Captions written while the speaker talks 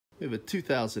We have a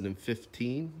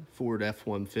 2015 Ford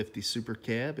F-150 Super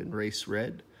Cab in race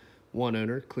red. One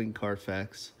owner, clean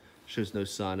Carfax. Shows no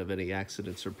sign of any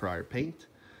accidents or prior paint.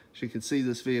 As you can see,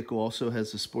 this vehicle also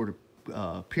has a Sport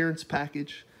Appearance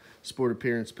Package. Sport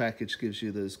Appearance Package gives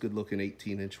you those good-looking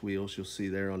 18-inch wheels you'll see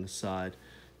there on the side.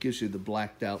 Gives you the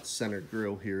blacked-out center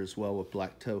grille here as well with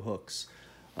black tow hooks.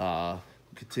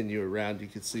 Continue around, you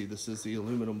can see this is the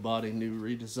aluminum body, new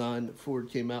redesign that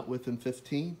Ford came out with in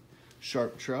 15.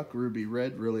 Sharp truck, ruby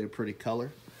red, really a pretty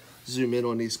color. Zoom in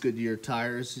on these Goodyear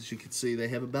tires. As you can see, they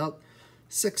have about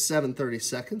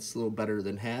 6/7/32, a little better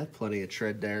than half. Plenty of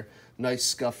tread there. Nice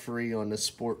scuff-free on the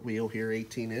sport wheel here,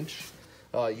 18-inch.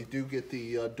 You do get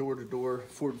the door-to-door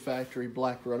Ford factory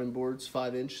black running boards,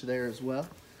 5-inch there as well.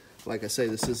 Like I say,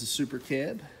 this is a super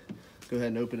cab. Go ahead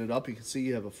and open it up. You can see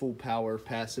you have a full power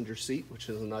passenger seat, which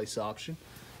is a nice option.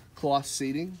 Cloth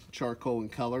seating, charcoal in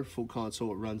color, full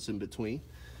console, it runs in between.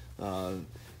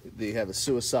 They have a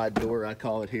suicide door, I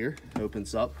call it here.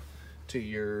 Opens up to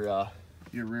your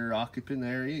rear occupant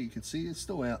area. You can see it's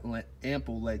still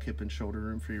ample leg, hip, and shoulder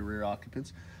room for your rear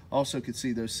occupants. Also can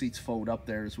see those seats fold up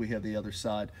there as we have the other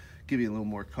side. Give you a little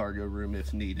more cargo room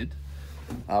if needed.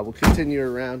 We'll continue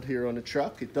around here on the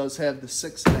truck. It does have the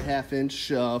 6.5-inch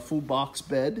full box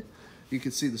bed. You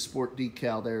can see the sport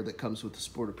decal there that comes with the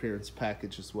Sport Appearance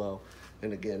Package as well.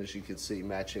 And again, as you can see,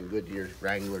 matching Goodyear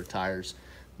Wrangler tires.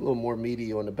 A little more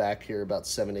meaty on the back here, about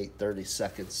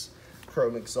 7/8/30.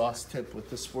 Chrome exhaust tip with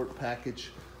the Sport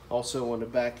Package. Also on the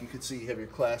back, you can see you have your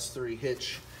Class 3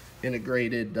 hitch,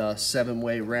 integrated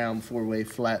 7-way round, 4-way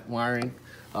flat wiring.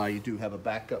 You do have a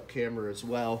backup camera as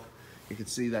well. You can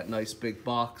see that nice big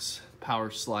box, power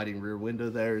sliding rear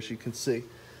window there, as you can see.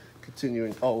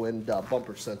 Continuing, and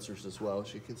bumper sensors as well,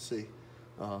 as you can see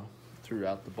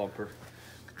throughout the bumper.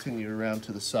 Continue around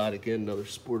to the side again, another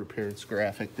Sport Appearance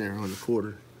graphic there on the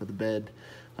quarter of the bed.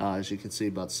 As you can see,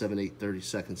 about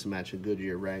 7/8/30, matching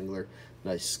Goodyear Wrangler.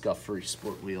 Nice scuff-free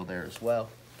sport wheel there as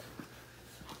well.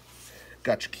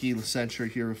 Got your keyless entry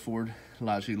here with Ford.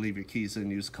 Allows you to leave your keys in,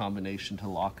 use a combination to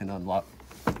lock and unlock.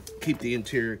 Keep the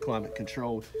interior climate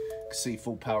controlled. You can see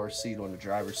full power seat on the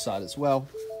driver's side as well.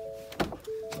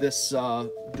 This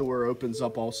door opens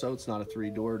up also. It's not a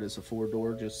 3-door, it is a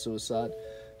 4-door, just suicide.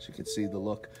 As you can see the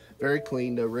look. Very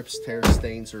clean, no rips, tears,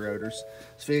 stains, or odors.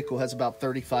 This vehicle has about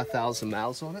 35,000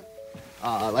 miles on it.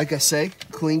 Like I say,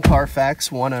 clean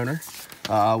Carfax, one owner.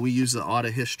 We use the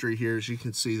auto history here, as you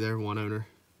can see there, one owner,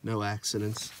 no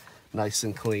accidents, nice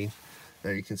and clean.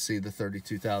 There you can see the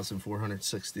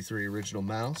 32,463 original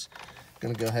miles.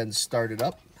 Gonna go ahead and start it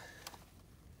up.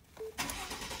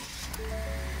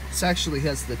 This actually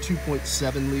has the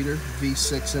 2.7 liter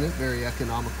V6 in it, very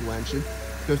economical engine.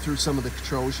 Go through some of the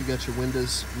controls. You got your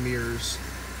windows, mirrors,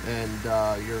 and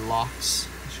your locks,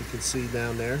 as you can see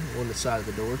down there on the side of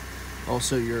the door.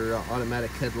 Also your automatic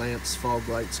headlamps, fog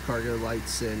lights, cargo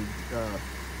lights, and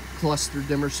cluster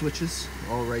dimmer switches,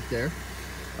 all right there.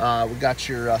 We got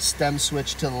your stem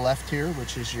switch to the left here,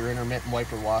 which is your intermittent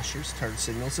wiper washers, turn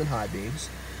signals, and high beams.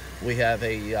 We have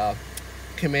a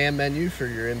command menu for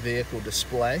your in-vehicle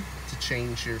display to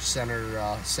change your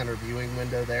center viewing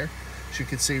window there. As you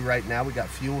can see right now, we got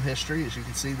fuel history. As you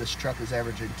can see, this truck is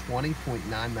averaging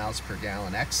 20.9 miles per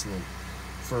gallon. Excellent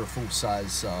for a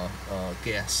full-size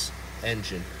gas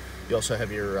engine. You also have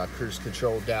your cruise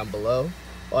control down below.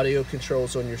 Audio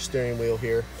controls on your steering wheel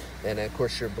here. And of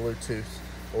course your Bluetooth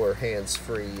or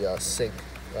hands-free sync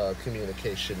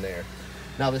communication there.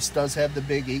 Now this does have the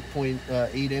big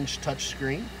 8.8-inch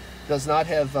touchscreen. Does not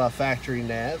have factory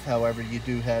nav. However, you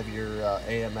do have your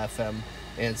AM, FM,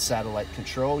 and satellite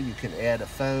control. You can add a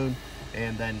phone,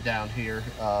 and then down here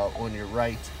on your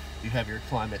right, you have your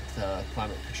climate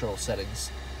control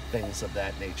settings, things of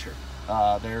that nature.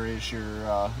 There is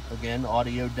your, again,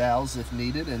 audio dials if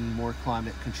needed, and more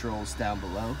climate controls down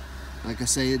below. Like I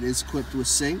say, it is equipped with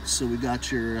sync, so we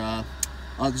got your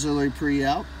auxiliary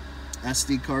pre-out,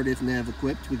 SD card if nav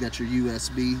equipped. We got your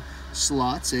USB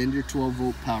slots and your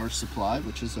 12-volt power supply,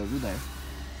 which is over there.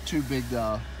 Two big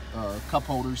cup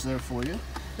holders there for you,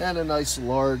 and a nice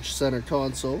large center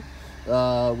console.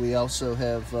 We also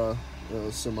have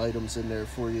some items in there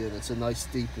for you, and it's a nice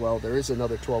deep well. There is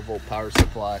another 12-volt power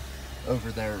supply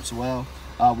over there as well.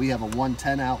 We have a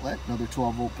 110 outlet, another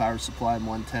 12-volt power supply, and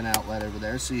 110 outlet over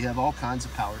there. So you have all kinds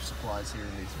of power supplies here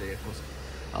in these vehicles.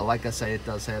 Like I say, it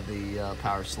does have the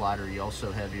power slider. You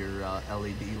also have your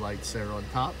LED lights there on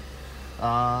top.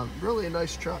 Really a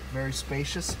nice truck, very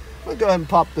spacious. We'll go ahead and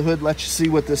pop the hood, let you see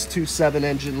what this 2.7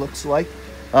 engine looks like.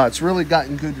 It's really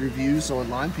gotten good reviews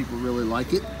online. People really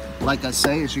like it. Like I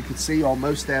say, as you can see,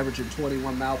 almost averaging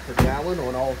 21 miles per gallon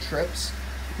on all trips.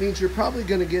 Means you're probably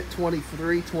going to get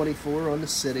 23, 24 on the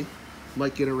city.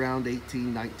 Might get around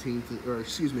 18, 19, or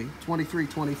excuse me, 23,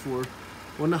 24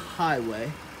 on the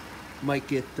highway. Might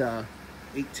get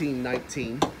 18,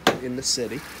 19 in the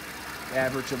city.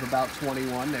 Average of about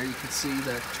 21. There you can see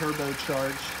the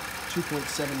turbocharged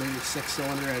 2.7 liter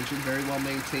 6-cylinder engine. Very well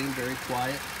maintained, very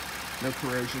quiet. No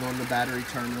corrosion on the battery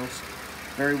terminals.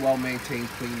 Very well maintained,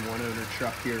 clean one-owner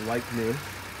truck here, like new.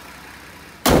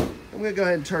 I'm going to go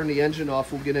ahead and turn the engine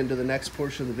off. We'll get into the next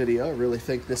portion of the video. I really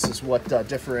think this is what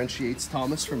differentiates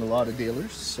Thomas from a lot of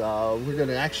dealers. We're going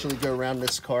to actually go around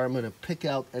this car. I'm going to pick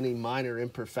out any minor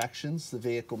imperfections the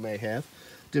vehicle may have.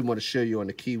 Did want to show you on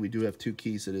the key, we do have 2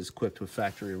 keys that is equipped with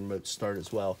factory remote start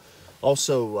as well.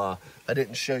 Also, I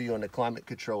didn't show you on the climate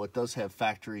control, it does have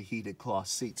factory heated cloth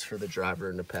seats for the driver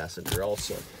and the passenger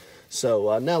also.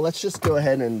 So now let's just go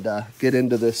ahead and get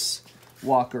into this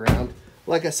walk around.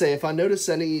 Like I say, if I notice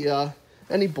any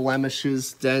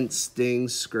blemishes, dents,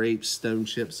 dings, scrapes, stone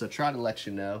chips, I try to let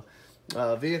you know.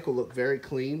 Vehicle looked very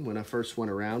clean when I first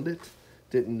went around it.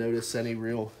 Didn't notice any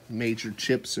real major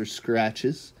chips or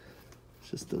scratches.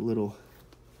 Just a little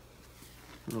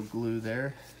glue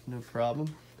there, no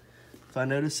problem. If I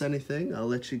notice anything, I'll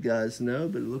let you guys know,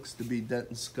 but it looks to be dent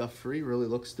and scuff free. Really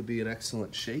looks to be in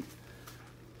excellent shape.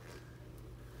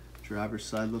 Driver's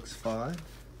side looks fine.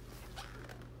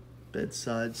 Bed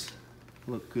sides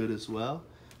look good as well.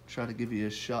 Try to give you a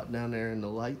shot down there in the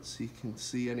light so you can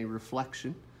see any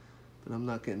reflection, but I'm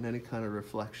not getting any kind of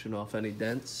reflection off any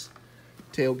dents.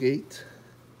 Tailgate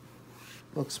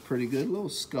looks pretty good. A little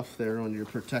scuff there on your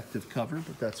protective cover,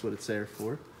 but that's what it's there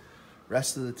for.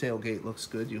 Rest of the tailgate looks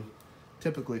good. You'll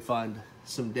typically find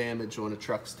some damage on a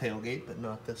truck's tailgate, but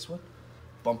not this one.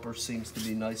 Bumper seems to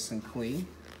be nice and clean,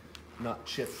 not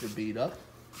chipped or beat up.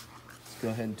 Let's go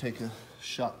ahead and take a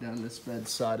shot down this bed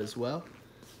side as well.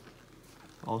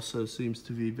 Also seems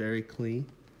to be very clean.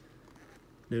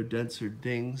 No dents or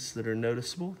dings that are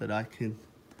noticeable that I can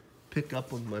pick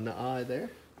up with my eye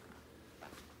there.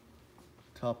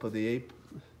 Top of the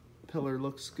A-pillar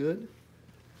looks good.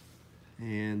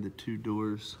 And the 2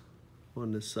 doors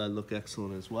on this side look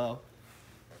excellent as well.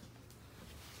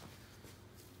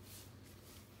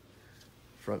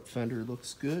 Front fender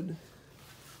looks good.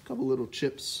 Couple little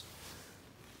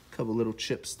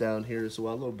chips down here as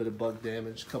well. A little bit of bug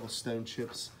damage, a couple stone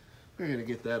chips. We're gonna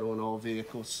get that on all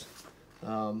vehicles.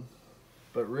 But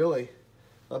really,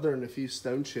 other than a few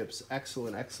stone chips,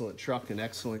 excellent truck in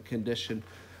excellent condition.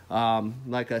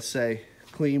 Like I say,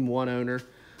 clean one owner.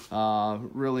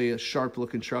 Really a sharp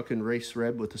looking truck in race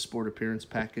red with the sport appearance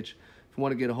package. If you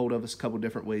want to get a hold of us, a couple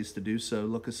different ways to do so.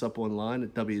 Look us up online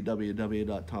at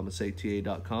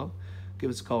www.thomasata.com. Give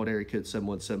us a call at area code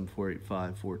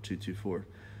 717-485-4224.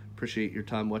 Appreciate your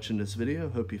time watching this video.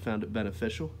 Hope you found it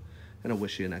beneficial, and I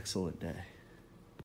wish you an excellent day.